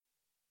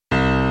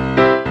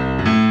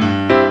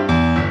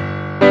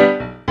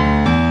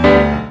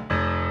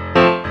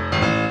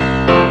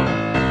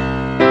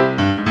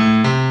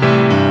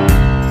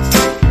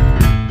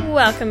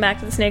welcome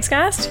back to the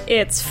SnakesCast.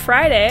 It's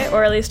Friday,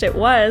 or at least it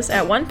was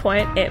at one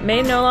point. It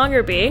may no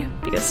longer be,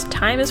 because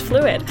time is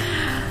fluid.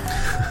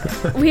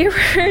 We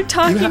were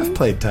talking... You have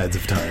played Tides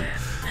of Time.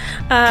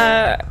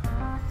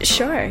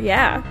 Sure,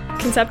 yeah,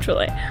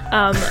 conceptually.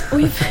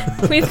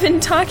 We've been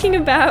talking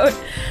about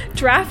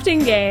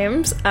drafting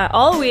games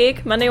all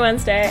week, Monday,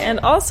 Wednesday,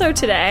 and also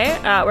today.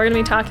 We're going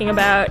to be talking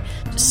about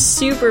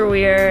super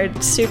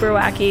weird, super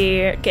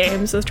wacky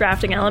games with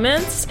drafting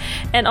elements,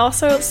 and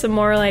also some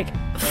more like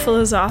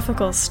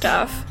philosophical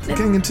stuff.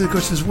 Getting into the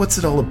questions, what's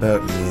it all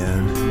about in the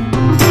end?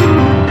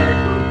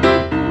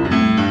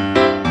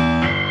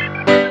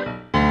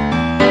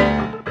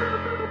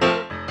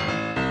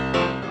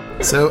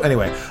 So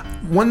anyway,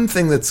 one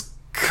thing that's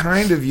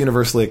kind of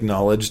universally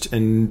acknowledged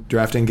in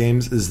drafting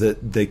games is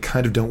that they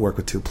kind of don't work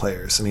with two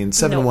players. I mean,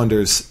 Seven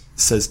Wonders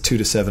says 2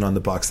 to 7 on the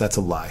box. That's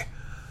a lie.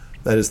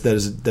 That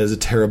is a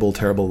terrible,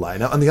 terrible lie.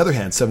 Now, on the other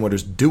hand, Seven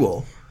Wonders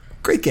Duel,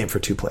 great game for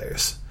two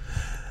players.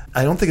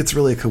 I don't think it's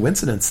really a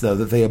coincidence, though,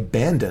 that they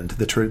abandoned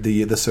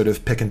the sort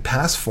of pick and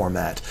pass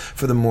format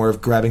for the more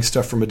of grabbing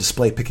stuff from a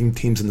display, picking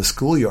teams in the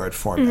schoolyard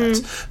format.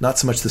 Mm-hmm. Not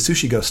so much the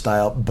Sushi Go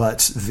style,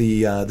 but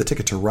the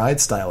Ticket to Ride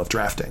style of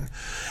drafting.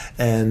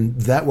 And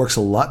that works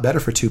a lot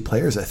better for two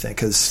players, I think,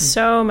 because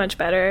so much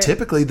better.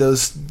 Typically,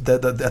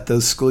 at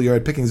those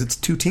schoolyard pickings, it's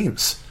two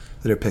teams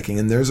that are picking,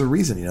 and there's a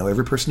reason. You know,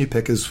 every person you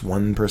pick is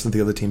one person that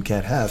the other team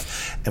can't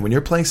have. And when you're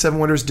playing Seven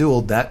Wonders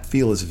Duel, that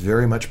feel is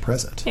very much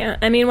present. Yeah,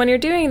 I mean, when you're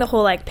doing the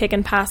whole like pick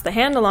and pass the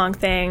hand along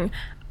thing,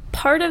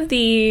 part of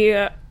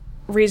the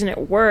reason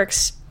it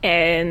works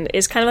and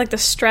is kind of like the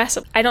stress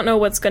of, I don't know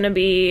what's going to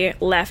be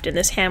left in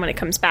this hand when it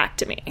comes back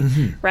to me,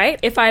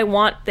 right? If I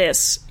want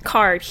this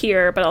card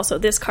here, but also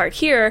this card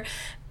here,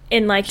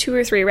 in like 2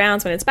 or 3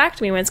 rounds when it's back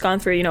to me, when it's gone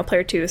through, you know,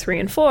 player 2, 3,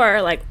 and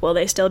 4, like, will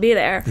they still be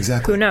there?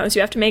 Exactly. Who knows?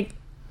 You have to make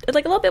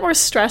like a little bit more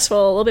stressful,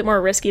 a little bit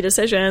more risky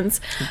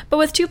decisions. But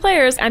with two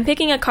players, I'm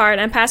picking a card,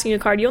 I'm passing you a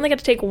card, you only get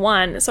to take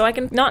one, so I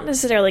can not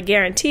necessarily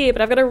guarantee, but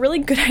I've got a really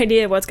good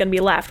idea of what's going to be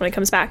left when it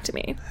comes back to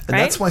me. Right? And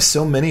that's why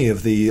so many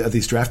of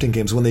these drafting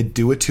games, when they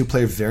do a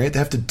two-player variant, they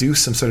have to do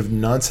some sort of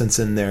nonsense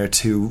in there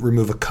to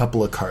remove a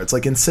couple of cards.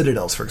 Like in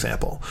Citadels, for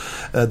example.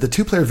 The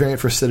two-player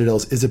variant for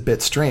Citadels is a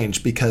bit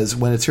strange because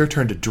when it's your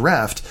turn to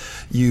draft,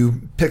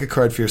 you pick a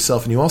card for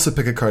yourself and you also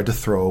pick a card to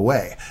throw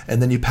away.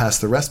 And then you pass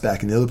the rest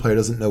back and the other player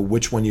doesn't know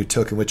which one you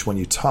took and which one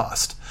you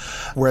tossed.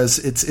 Whereas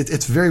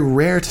it's very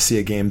rare to see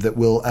a game that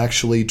will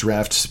actually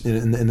draft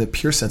in the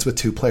pure sense with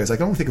two players. I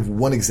can only think of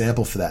one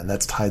example for that, and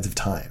that's Tides of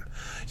Time.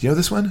 Do you know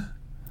this one?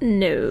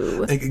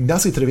 No.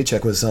 Ignacy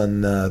Tadovicek was on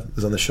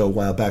the show a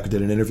while back. We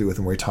did an interview with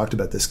him where he talked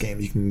about this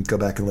game. You can go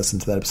back and listen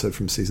to that episode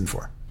from season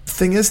 4. The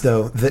thing is,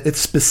 though, that it's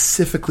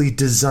specifically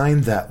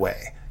designed that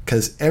way.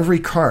 Because every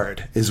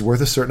card is worth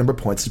a certain number of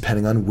points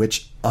depending on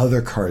which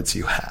other cards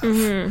you have.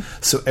 Mm-hmm.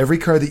 So every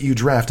card that you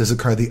draft is a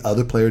card the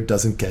other player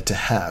doesn't get to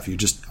have.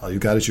 All you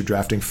got is you're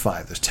drafting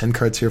 5. There's 10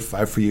 cards here,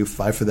 5 for you,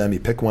 5 for them. You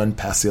pick one,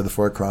 pass the other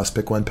 4 across,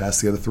 pick one, pass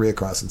the other 3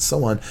 across, and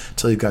so on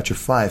until you've got your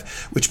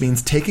 5. Which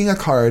means taking a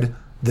card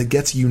that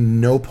gets you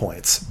no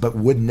points but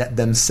would net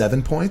them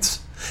 7 points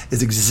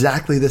is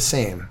exactly the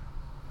same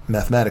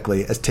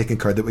mathematically as taking a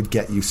card that would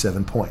get you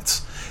 7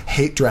 points.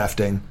 Hate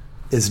drafting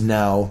is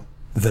now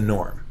the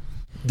norm.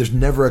 There's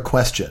never a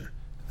question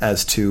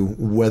as to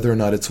whether or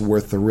not it's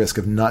worth the risk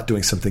of not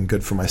doing something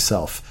good for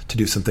myself to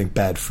do something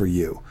bad for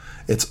you.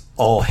 It's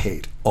all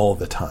hate all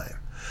the time.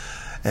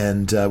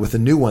 And with a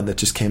new one that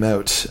just came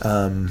out,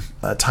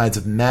 Tides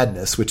of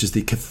Madness, which is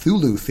the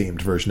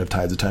Cthulhu-themed version of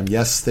Tides of Time.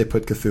 Yes, they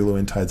put Cthulhu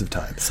in Tides of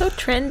Time. So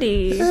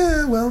trendy.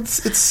 Yeah, well,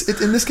 it's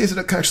in this case, it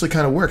actually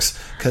kind of works.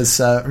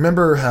 Because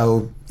remember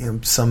how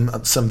some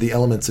of the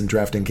elements in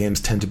drafting games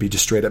tend to be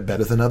just straight up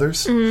better than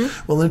others?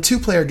 Mm-hmm. Well, in a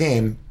two-player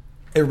game,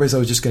 everybody's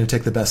always just going to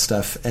take the best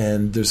stuff,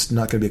 and there's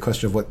not going to be a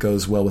question of what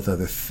goes well with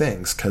other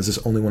things, because there's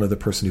only one other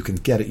person who can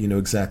get it. You know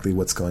exactly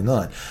what's going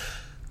on.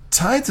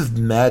 Tides of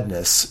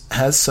Madness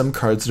has some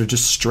cards that are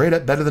just straight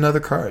up better than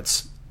other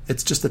cards.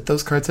 It's just that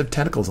those cards have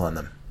tentacles on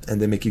them,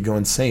 and they make you go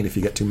insane if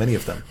you get too many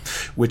of them.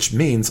 Which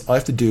means all I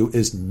have to do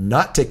is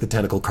not take the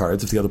tentacle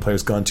cards if the other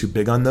player's gone too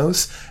big on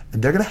those,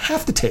 and they're going to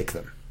have to take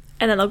them.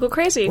 And then they'll go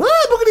crazy.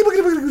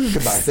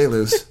 Goodbye, they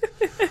lose.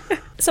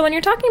 So when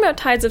you're talking about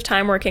Tides of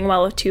Time working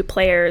well with two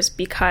players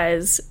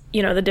because,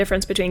 you know, the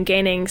difference between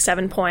gaining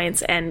 7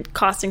 points and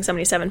costing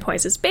somebody 7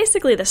 points is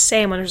basically the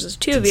same when there's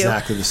just two of you.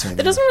 Exactly the same.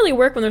 That doesn't really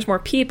work when there's more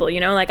people, you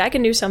know? Like, I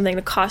can do something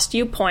to cost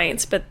you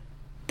points, but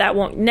that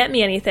won't net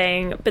me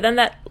anything. But then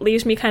that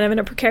leaves me kind of in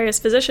a precarious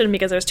position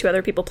because there's 2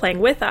 other people playing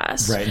with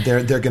us. Right.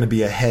 They're going to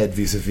be ahead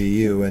vis-a-vis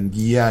you. And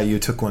yeah, you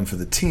took one for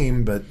the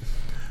team, but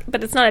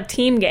it's not a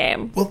team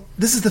game. Well,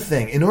 this is the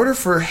thing. In order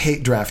for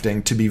hate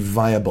drafting to be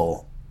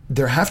viable,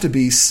 there have to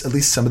be at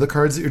least some of the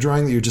cards that you're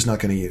drawing that you're just not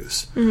going to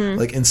use. Mm-hmm.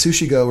 Like in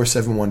Sushi Go or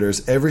Seven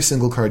Wonders, every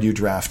single card you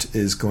draft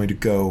is going to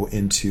go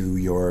into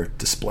your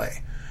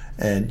display,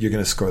 and you're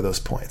going to score those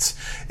points.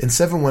 In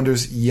Seven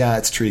Wonders, yeah,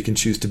 it's true. You can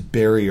choose to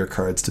bury your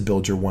cards to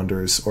build your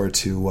wonders or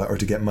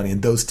to get money,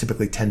 and those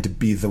typically tend to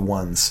be the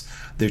ones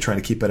that you're trying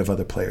to keep out of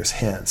other players'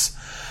 hands.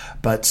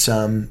 But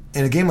in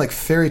a game like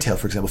Fairy Tale,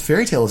 for example,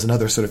 Fairy Tale is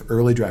another sort of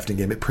early drafting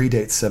game. It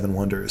predates Seven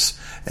Wonders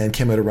and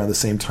came out around the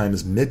same time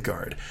as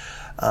Midgard.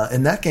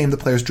 In that game, the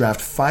players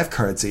draft 5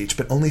 cards each,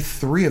 but only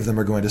 3 of them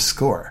are going to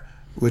score,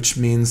 which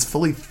means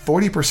fully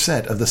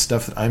 40% of the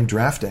stuff that I'm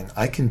drafting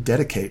I can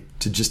dedicate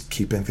to just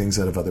keeping things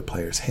out of other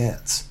players'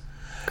 hands.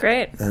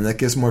 Great. And that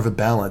gives more of a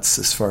balance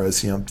as far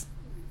as,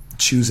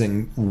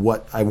 choosing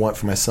what I want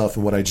for myself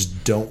and what I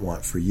just don't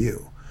want for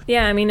you.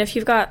 Yeah, I mean, if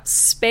you've got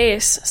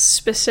space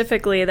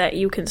specifically that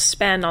you can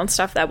spend on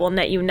stuff that will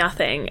net you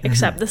nothing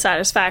except the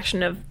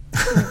satisfaction of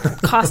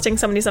costing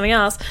somebody something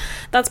else,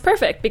 that's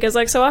perfect. Because,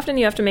 so often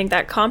you have to make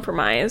that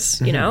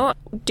compromise,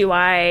 Do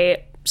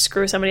I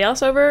screw somebody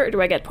else over, or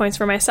do I get points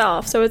for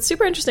myself? So it's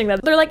super interesting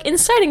that they're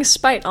inciting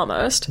spite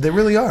almost. They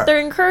really are. They're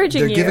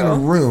encouraging you. They're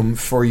giving room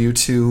for you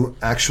to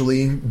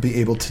actually be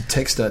able to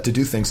take steps to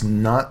do things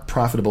not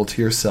profitable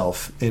to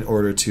yourself in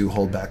order to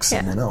hold back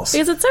someone else.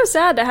 Because it's so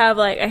sad to have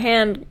a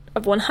hand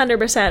of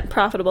 100%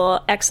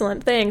 profitable,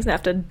 excellent things and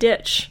have to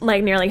ditch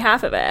nearly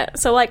half of it.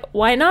 So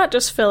why not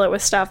just fill it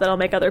with stuff that'll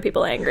make other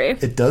people angry?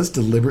 It does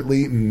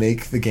deliberately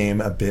make the game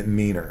a bit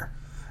meaner.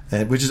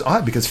 Which is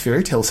odd because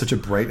Fairy Tale is such a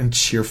bright and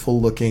cheerful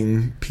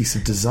looking piece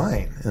of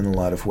design in a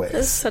lot of ways.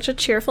 It's such a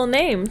cheerful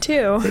name,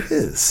 too. It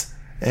is.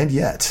 And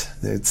yet,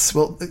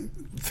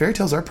 fairy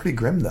tales are pretty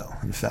grim, though,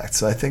 in fact.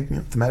 So I think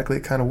thematically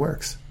it kind of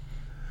works.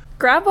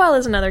 Gravwell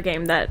is another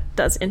game that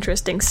does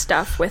interesting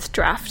stuff with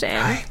drafting.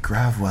 Hi,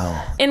 Gravwell.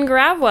 In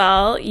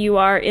Gravwell, you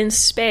are in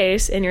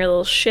space in your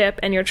little ship,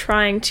 and you're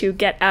trying to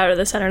get out of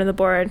the center of the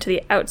board to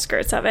the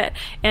outskirts of it.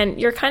 And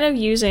you're kind of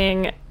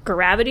using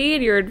gravity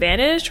to your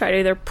advantage, try to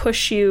either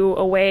push you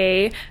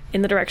away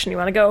in the direction you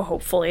want to go,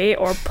 hopefully,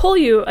 or pull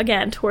you,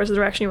 again, towards the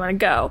direction you want to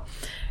go.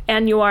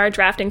 And you are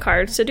drafting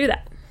cards to do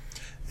that.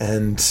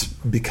 And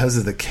because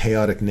of the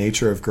chaotic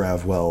nature of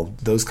Gravwell,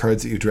 those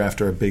cards that you draft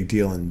are a big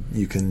deal, and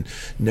you can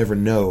never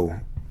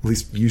know, at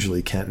least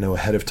usually can't know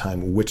ahead of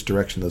time, which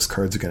direction those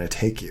cards are going to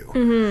take you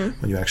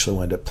when you actually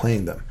wind up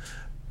playing them.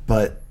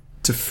 But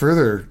to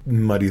further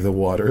muddy the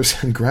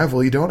waters, in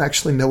Gravwell, you don't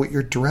actually know what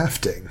you're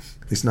drafting,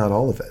 at least not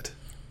all of it.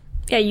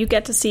 Yeah, you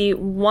get to see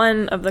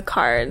one of the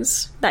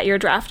cards that you're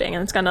drafting,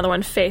 and it's got another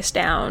one face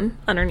down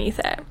underneath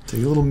it. It's a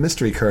little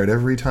mystery card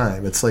every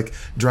time. It's like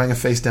drawing a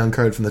face-down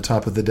card from the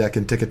top of the deck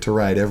in Ticket to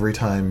Ride every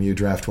time you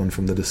draft one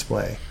from the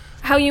display.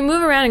 How you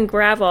move around in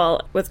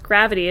Gravwell with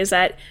gravity is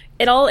that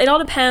it all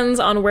depends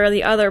on where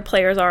the other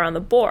players are on the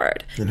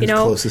board. And who's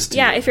closest to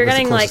you. If you're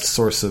getting the closest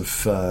source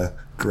of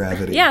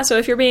gravity. Yeah, so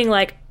if you're being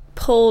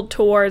pulled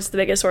towards the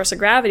biggest source of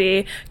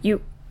gravity,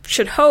 you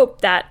should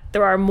hope that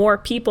there are more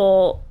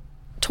people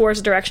towards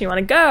the direction you want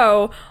to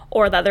go,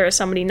 or that there is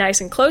somebody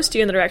nice and close to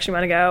you in the direction you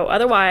want to go.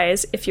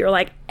 Otherwise, if you're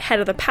head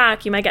of the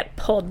pack, you might get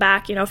pulled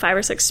back 5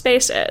 or 6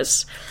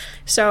 spaces.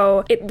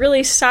 So it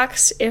really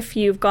sucks if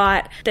you've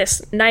got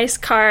this nice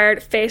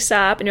card face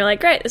up and you're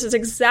great, this is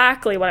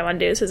exactly what I want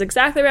to do, this is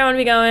exactly where I want to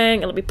be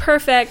going, it'll be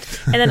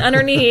perfect, and then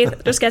underneath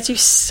it just gets you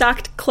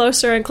sucked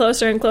closer and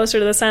closer and closer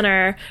to the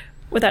center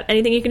without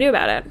anything you can do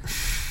about it.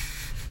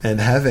 And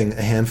having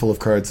a handful of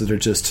cards that are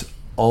just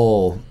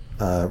all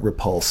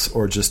repulse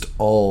or just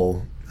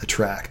all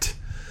attract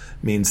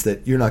means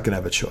that you're not going to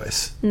have a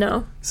choice.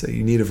 No. So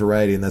you need a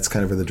variety, and that's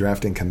kind of where the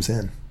drafting comes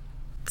in.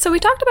 So we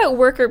talked about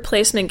worker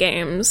placement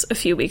games a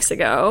few weeks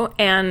ago,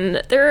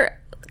 and they're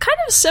kind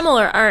of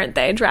similar, aren't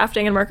they?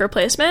 Drafting and worker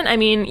placement. I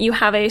mean, you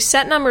have a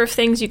set number of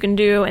things you can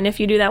do, and if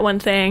you do that one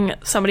thing,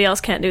 somebody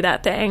else can't do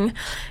that thing.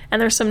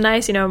 And there's some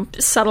nice,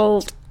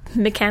 subtle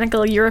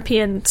mechanical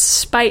European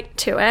spite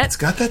to it. It's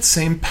got that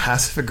same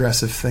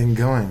passive-aggressive thing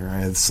going,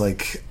 right? It's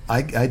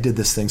I did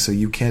this thing, so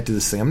you can't do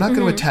this thing. I'm not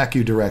going to attack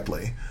you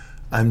directly.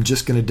 I'm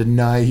just going to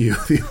deny you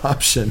the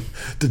option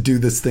to do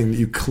this thing that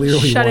you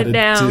clearly shut wanted it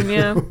down, to do.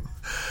 Yeah.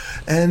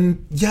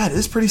 And yeah, it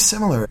is pretty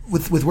similar.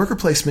 With worker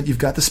placement, you've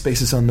got the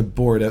spaces on the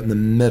board out in the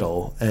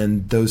middle,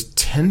 and those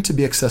tend to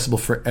be accessible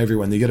for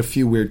everyone. You get a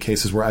few weird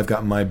cases where I've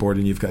got my board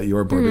and you've got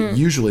your board, but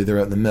usually they're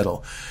out in the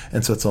middle,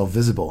 and so it's all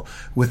visible.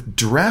 With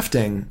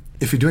drafting,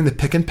 if you're doing the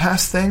pick and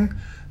pass thing,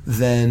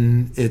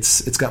 then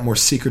it's got more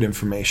secret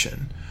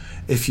information.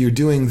 If you're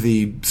doing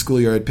the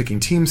schoolyard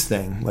picking teams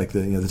thing, like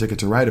the Ticket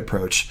to Ride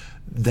approach,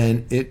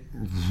 then it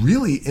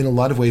really, in a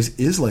lot of ways,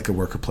 is like a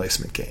worker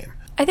placement game.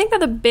 I think that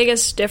the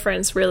biggest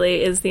difference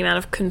really is the amount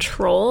of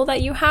control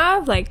that you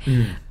have.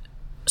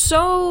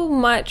 So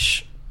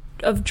much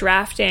of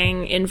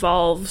drafting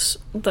involves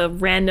the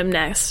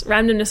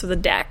randomness of the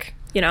deck.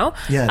 Yeah,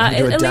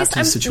 to adapt to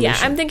the situation. Yeah,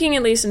 I'm thinking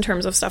at least in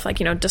terms of stuff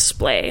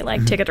display,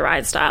 Ticket to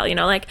Ride style.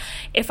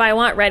 If I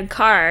want red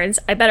cards,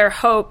 I better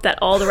hope that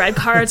all the red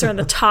cards are in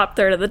the top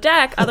third of the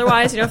deck.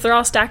 Otherwise, if they're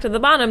all stacked at the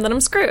bottom, then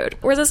I'm screwed.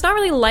 Whereas it's not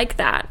really like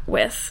that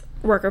with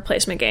worker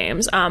placement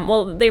games.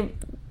 They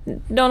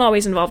don't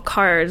always involve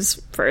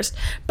cards first,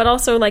 but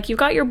also you've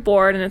got your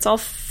board and it's all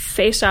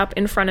face up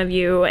in front of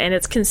you and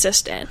it's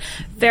consistent.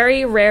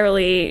 Very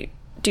rarely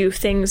do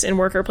things in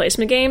worker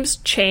placement games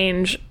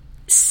change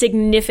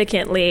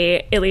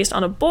significantly, at least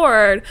on a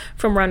board,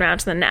 from one round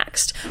to the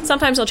next.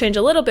 Sometimes they'll change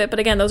a little bit, but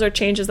again, those are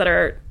changes that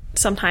are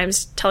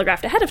sometimes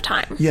telegraphed ahead of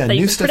time. Yeah, that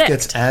you new can stuff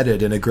predict. gets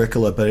added in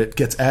Agricola, but it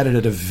gets added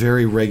at a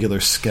very regular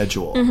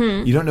schedule.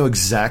 You don't know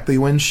exactly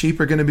when sheep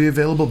are going to be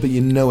available, but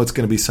you know it's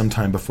going to be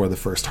sometime before the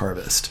first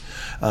harvest.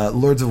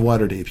 Lords of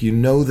Waterdeep, you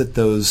know that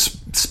those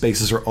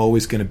spaces are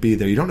always going to be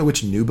there. You don't know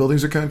which new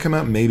buildings are going to come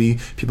out. Maybe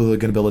people are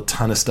going to build a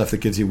ton of stuff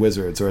that gives you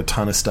wizards, or a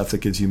ton of stuff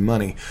that gives you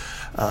money,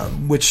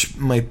 which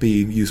might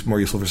be more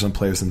useful for some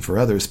players than for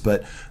others,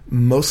 but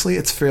mostly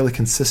it's fairly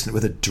consistent.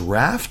 With a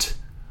draft,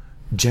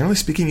 generally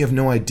speaking, you have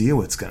no idea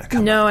what's going to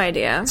come No up.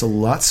 idea. It's a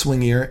lot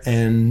swingier,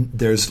 and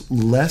there's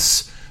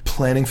less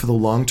planning for the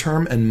long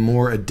term and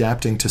more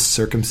adapting to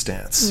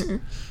circumstance.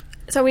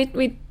 So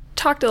we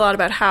talked a lot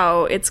about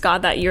how it's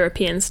got that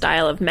European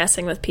style of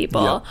messing with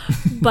people,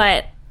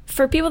 but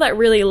for people that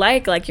really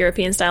like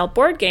European style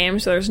board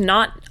games, there's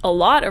not a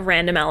lot of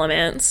random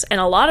elements and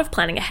a lot of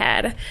planning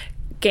ahead.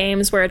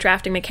 Games where a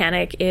drafting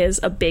mechanic is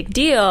a big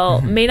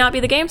deal may not be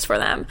the games for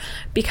them,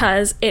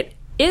 because it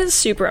is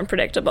super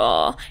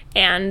unpredictable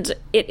and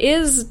it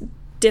is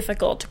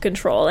difficult to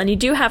control, and you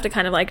do have to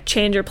kind of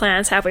change your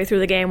plans halfway through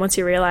the game once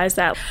you realize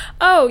that,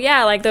 oh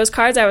yeah, those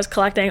cards I was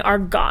collecting are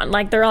gone,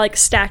 they're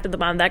stacked at the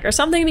bottom deck or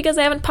something because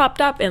they haven't popped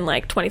up in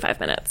 25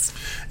 minutes.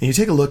 And you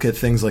take a look at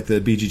things like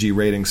the BGG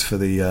ratings for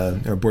the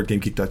or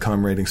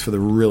BoardGameGeek.com ratings for the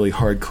really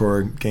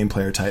hardcore game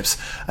player types.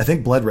 I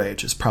think Blood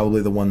Rage is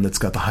probably the one that's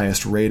got the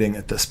highest rating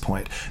at this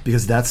point,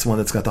 because that's the one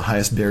that's got the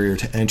highest barrier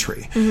to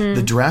entry.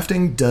 The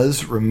drafting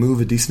does remove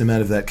a decent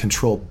amount of that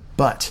control,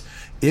 but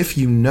if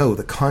you know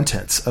the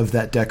contents of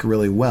that deck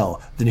really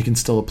well, then you can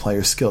still apply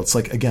your skill. It's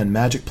again,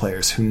 Magic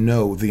players who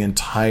know the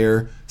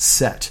entire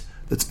set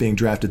that's being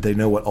drafted. They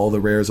know what all the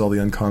rares, all the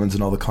uncommons,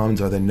 and all the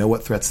commons are. They know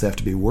what threats they have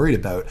to be worried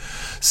about.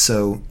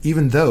 So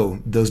even though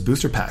those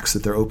booster packs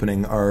that they're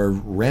opening are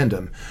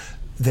random,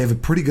 they have a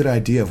pretty good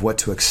idea of what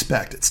to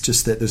expect. It's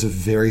just that there's a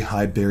very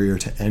high barrier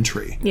to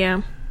entry.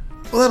 Yeah.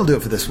 Well, that'll do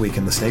it for this week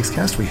in the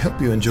SnakesCast. We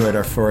hope you enjoyed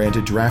our foray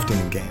into drafting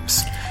in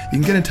games. You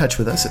can get in touch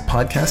with us at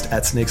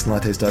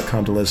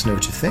podcast@snakesandlattes.com to let us know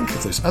what you think,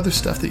 if there's other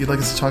stuff that you'd like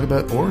us to talk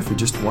about, or if you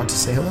just want to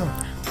say hello.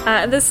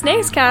 The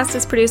SnakesCast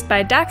is produced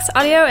by Dax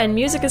Audio, and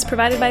music is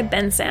provided by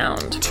Ben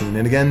Sound. Tune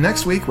in again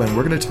next week when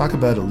we're going to talk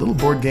about a little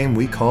board game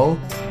we call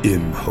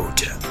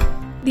Imhotep.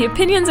 The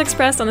opinions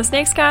expressed on the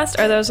SnakesCast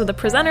are those of the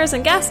presenters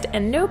and guests,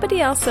 and nobody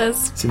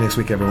else's. See you next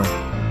week, everyone.